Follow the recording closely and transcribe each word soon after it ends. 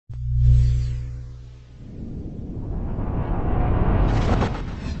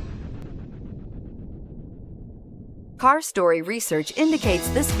Car Story research indicates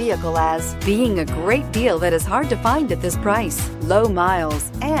this vehicle as being a great deal that is hard to find at this price. Low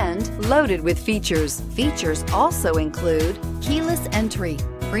miles and loaded with features. Features also include keyless entry,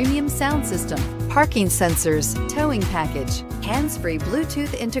 premium sound system, parking sensors, towing package, hands-free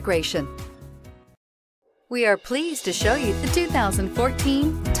Bluetooth integration. We are pleased to show you the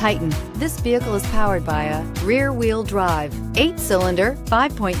 2014 Titan. This vehicle is powered by a rear-wheel drive, 8-cylinder,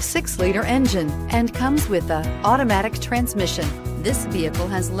 5.6-liter engine, and comes with an automatic transmission. This vehicle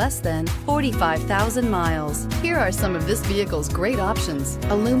has less than 45,000 miles. Here are some of this vehicle's great options: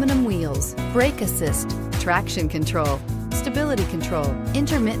 aluminum wheels, brake assist, traction control, stability control,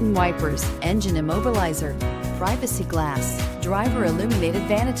 intermittent wipers, engine immobilizer, privacy glass, driver illuminated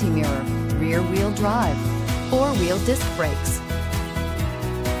vanity mirror, rear-wheel drive, 4-wheel disc brakes.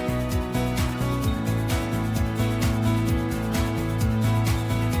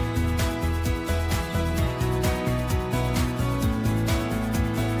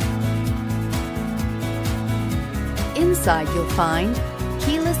 Inside you'll find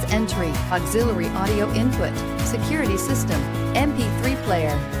keyless entry, auxiliary audio input, security system, MP3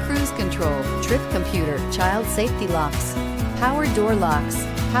 player, cruise control, trip computer, child safety locks, power door locks,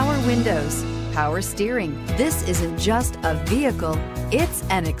 power windows, power steering. This isn't just a vehicle, it's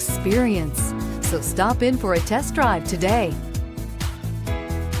an experience. So stop in for a test drive today.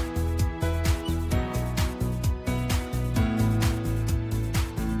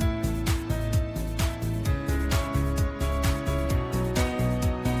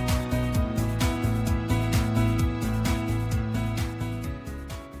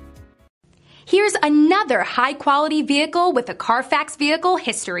 Here's another high-quality vehicle with a Carfax Vehicle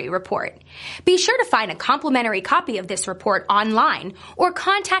History Report. Be sure to find a complimentary copy of this report online or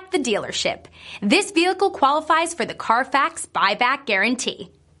contact the dealership. This vehicle qualifies for the Carfax Buyback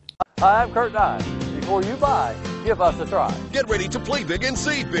Guarantee. Hi, I'm Kurt Nye. Before you buy, give us a try. Get ready to play big and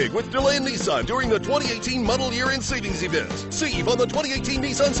save big with DeLand Nissan during the 2018 Model Year and Savings Event. Save on the 2018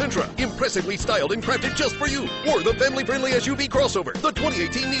 Nissan Sentra, impressively styled and crafted just for you. Or the family-friendly SUV crossover, the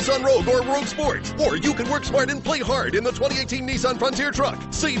 2018 Nissan Rogue or Rogue Sport. Or you can work smart and play hard in the 2018 Nissan Frontier truck.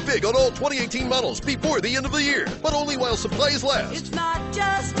 Save big on all 2018 models before the end of the year, but only while supplies last. It's not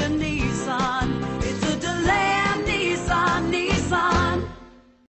just a Nissan.